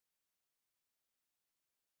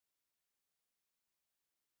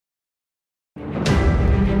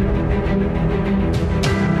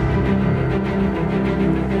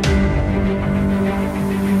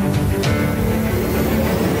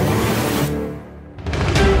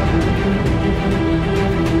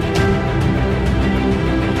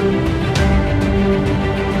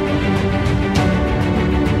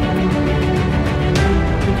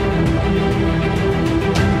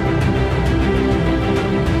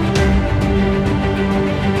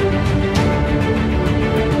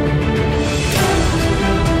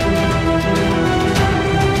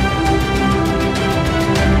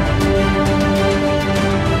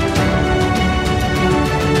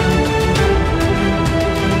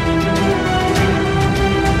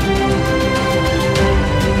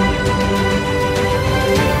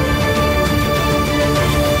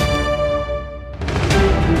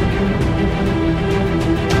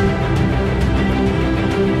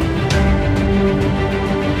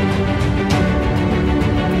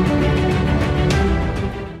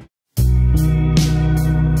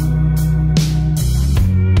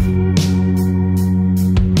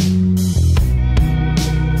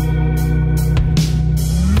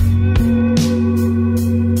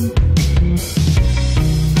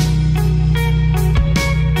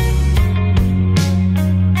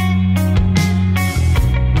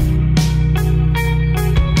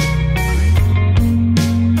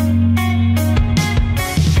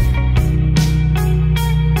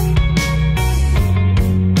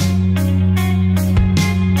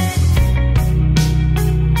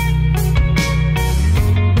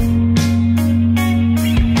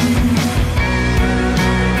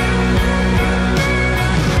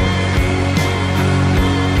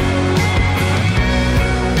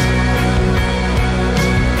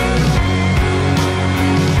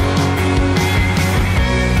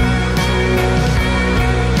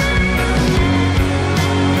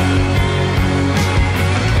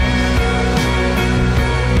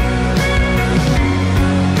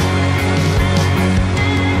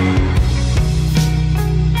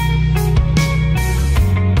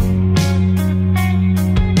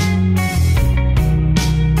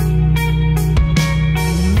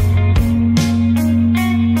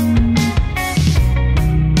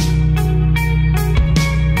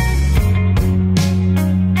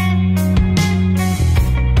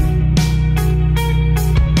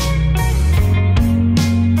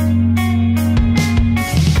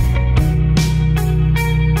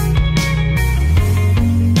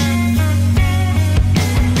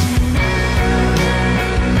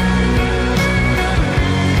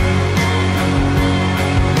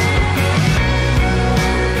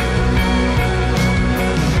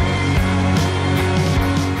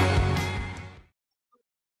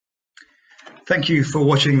Thank you for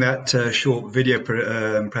watching that short video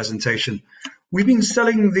presentation. We've been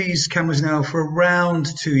selling these cameras now for around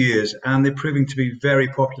 2 years, and they're proving to be very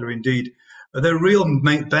popular indeed. The real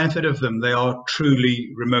benefit of them, they are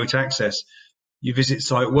truly remote access. You visit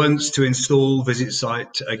site once to install, visit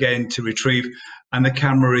site again to retrieve, and the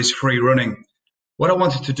camera is free running. What I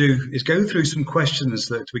wanted to do is go through some questions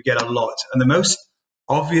that we get a lot, and the most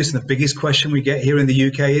obvious and the biggest question we get here in the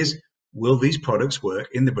UK is, will these products work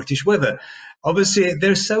in the British weather? Obviously,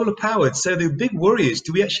 they're solar powered, so the big worry is,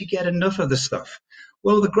 do we actually get enough of the stuff?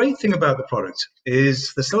 Well, the great thing about the product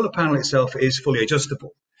is the solar panel itself is fully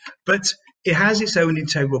adjustable, but it has its own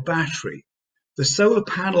integral battery. The solar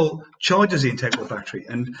panel charges the integral battery,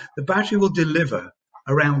 and the battery will deliver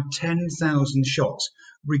around 10,000 shots,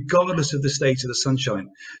 regardless of the state of the sunshine.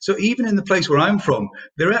 So even in the place where I'm from,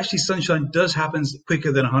 there actually sunshine does happen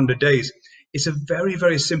quicker than 100 days. It's a very,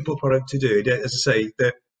 very simple product to do. As I say,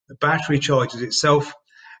 the battery charges itself,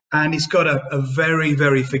 and it's got a very,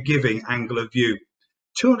 very forgiving angle of view.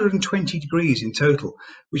 220 degrees in total,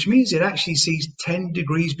 which means it actually sees 10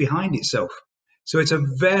 degrees behind itself. So it's a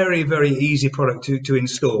very, very easy product to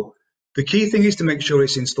install. The key thing is to make sure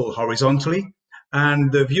it's installed horizontally,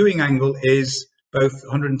 and the viewing angle is both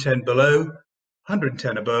 110 below,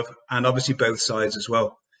 110 above, and obviously both sides as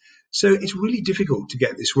well. So it's really difficult to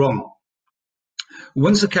get this wrong.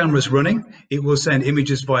 Once the camera is running, it will send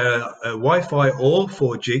images via Wi-Fi or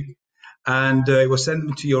 4G, and it will send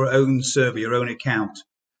them to your own server, your own account.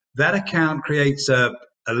 That account creates a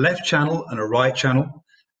left channel and a right channel,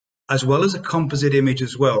 as well as a composite image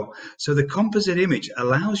as well. So the composite image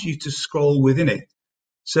allows you to scroll within it.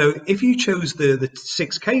 So if you chose the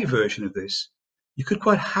 6K version of this, you could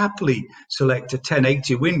quite happily select a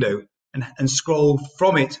 1080 window and scroll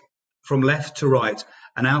from it from left to right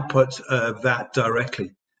and output that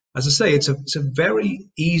directly. As I say, it's a very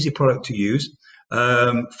easy product to use,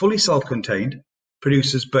 fully self-contained,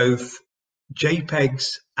 produces both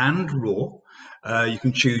JPEGs and RAW. You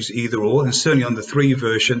can choose either or, and certainly on the 3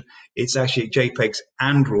 version, it's actually JPEGs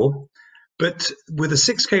and RAW. But with a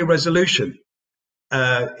 6K resolution,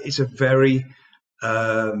 it's a very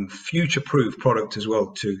future-proof product as well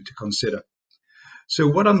to consider. So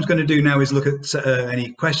what I'm going to do now is look at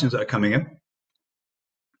any questions that are coming in.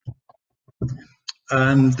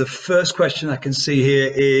 And the first question I can see here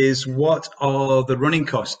is, what are the running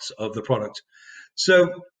costs of the product?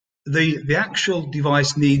 So the actual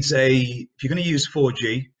device needs if you're going to use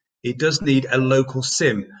 4G, it does need a local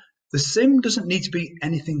SIM. The SIM doesn't need to be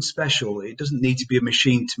anything special. It doesn't need to be a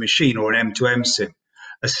machine-to-machine or an M2M SIM.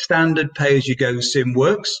 A standard pay-as-you-go SIM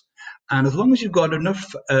works, and as long as you've got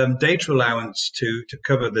enough data allowance to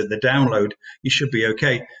cover the download, you should be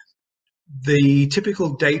okay. The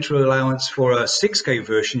typical data allowance for a 6K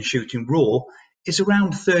version shooting RAW is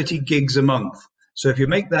around 30 gigs a month. So if you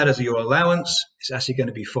make that as your allowance, it's actually going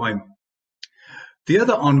to be fine. The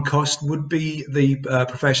other on cost would be the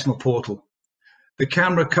professional portal. The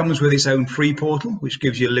camera comes with its own free portal, which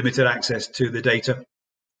gives you limited access to the data.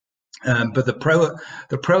 But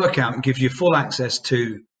the pro account gives you full access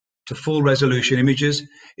to full resolution images.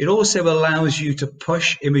 It also allows you to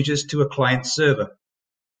push images to a client server.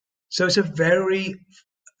 So it's a very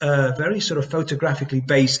sort of photographically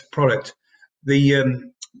based product. The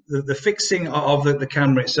fixing of the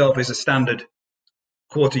camera itself is a standard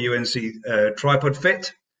 1/4 UNC tripod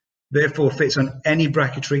fit, therefore fits on any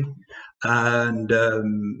bracketry, and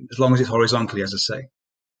as long as it's horizontally, as I say.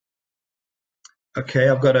 Okay,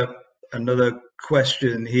 I've got another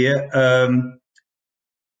question here.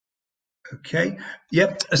 Okay.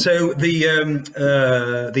 Yep. So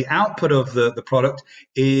the output of the product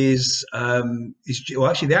is well,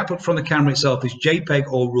 actually the output from the camera itself is JPEG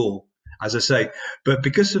or RAW, as I say. But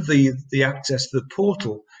because of the access to the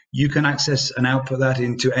portal, you can access and output that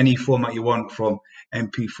into any format you want, from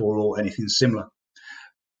MP4 or anything similar.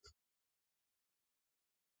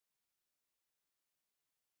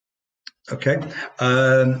 Okay.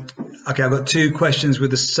 Okay, I've got two questions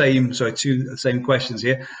with the same, two same questions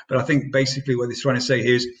here, but I think basically what it's trying to say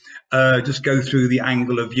here is just go through the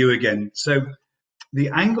angle of view again. So the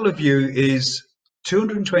angle of view is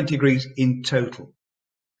 220 degrees in total.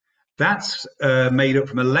 That's made up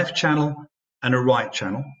from a left channel and a right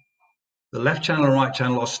channel. The left channel and right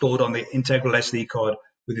channel are stored on the integral SD card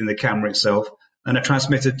within the camera itself and are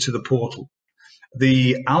transmitted to the portal.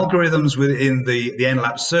 The algorithms within the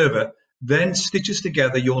Enlaps server then stitches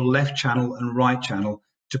together your left channel and right channel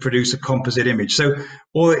to produce a composite image. So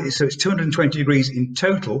it's 220 degrees in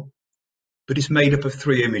total, but it's made up of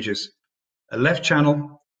 3 images: a left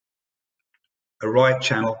channel, a right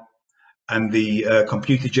channel, and the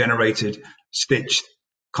computer generated stitched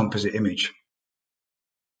composite image.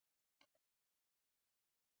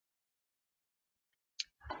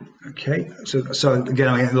 Okay, so again,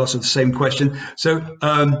 I have lots of the same question. So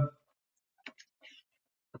as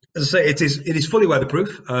I say, it is fully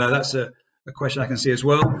weatherproof. That's a question I can see as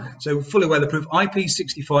well. So fully weatherproof,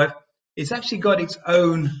 IP65. It's actually got its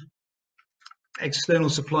own external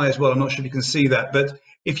supply as well. I'm not sure if you can see that, but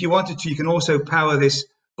if you wanted to, you can also power this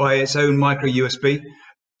by its own micro USB.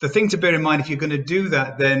 The thing to bear in mind, if you're going to do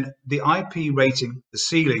that, then the IP rating, the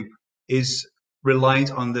ceiling, is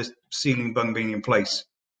reliant on the ceiling bung being in place.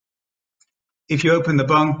 If you open the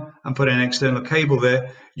bung and put an external cable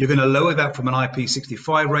there, you're going to lower that from an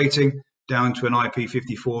IP65 rating down to an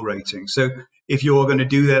IP54 rating. So if you're going to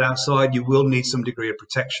do that outside, you will need some degree of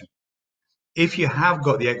protection. If you have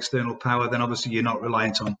got the external power, then obviously you're not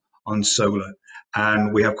reliant on solar.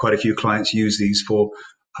 And we have quite a few clients use these for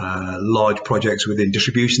large projects within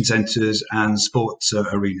distribution centers and sports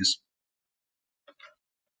arenas.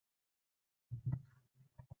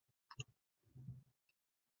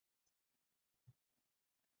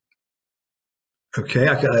 Okay,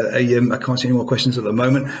 I can't see any more questions at the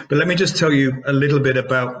moment, but let me just tell you a little bit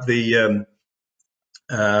about the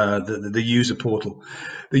user portal.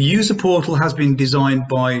 The user portal has been designed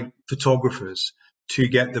by photographers to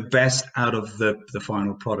get the best out of the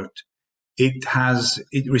final product. It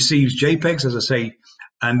receives JPEGs, as I say,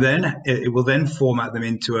 and then it will then format them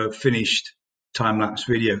into a finished time-lapse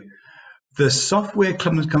video. The software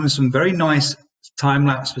comes with some very nice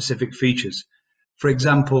time-lapse specific features. For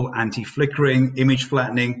example, anti-flickering, image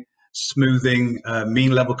flattening, smoothing,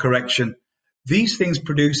 mean level correction. These things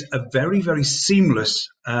produce a very, very seamless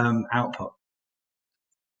output.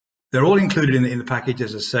 They're all included in the package,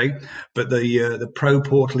 as I say, but the Pro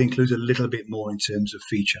portal includes a little bit more in terms of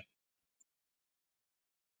feature.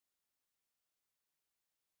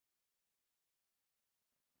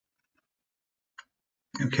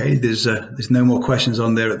 Okay, there's no more questions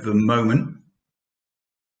on there at the moment.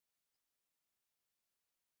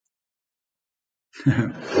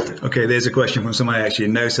 Okay, there's a question from someone I actually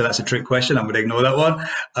know, so that's a trick question. I'm going to ignore that one.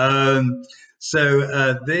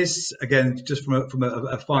 This, again, just from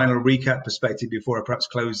a final recap perspective before I perhaps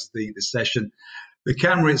close the session, the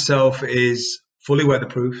camera itself is fully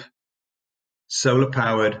weatherproof, solar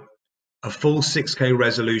powered, a full 6K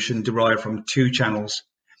resolution derived from 2 channels.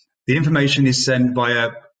 The information is sent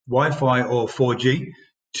via Wi-Fi or 4G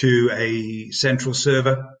to a central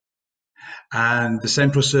server, and the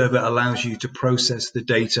central server allows you to process the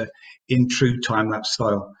data in true time-lapse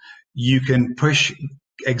style. You can push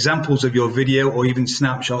examples of your video or even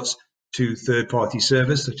snapshots to third-party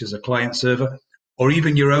servers, such as a client server, or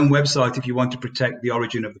even your own website if you want to protect the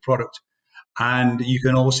origin of the product. And you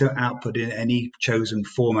can also output in any chosen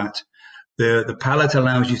format. The palette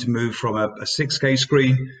allows you to move from a 6K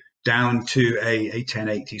screen down to a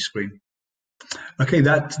 1080 screen. Okay,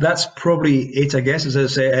 that's probably it, I guess. As I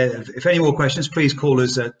say, if any more questions, please call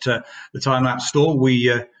us at the Timelapse store.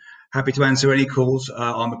 We happy to answer any calls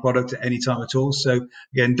on the product at any time at all. So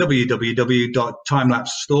again, www.timelapse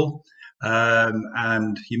store,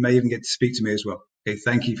 and you may even get to speak to me as well. Okay,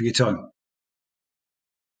 thank you for your time.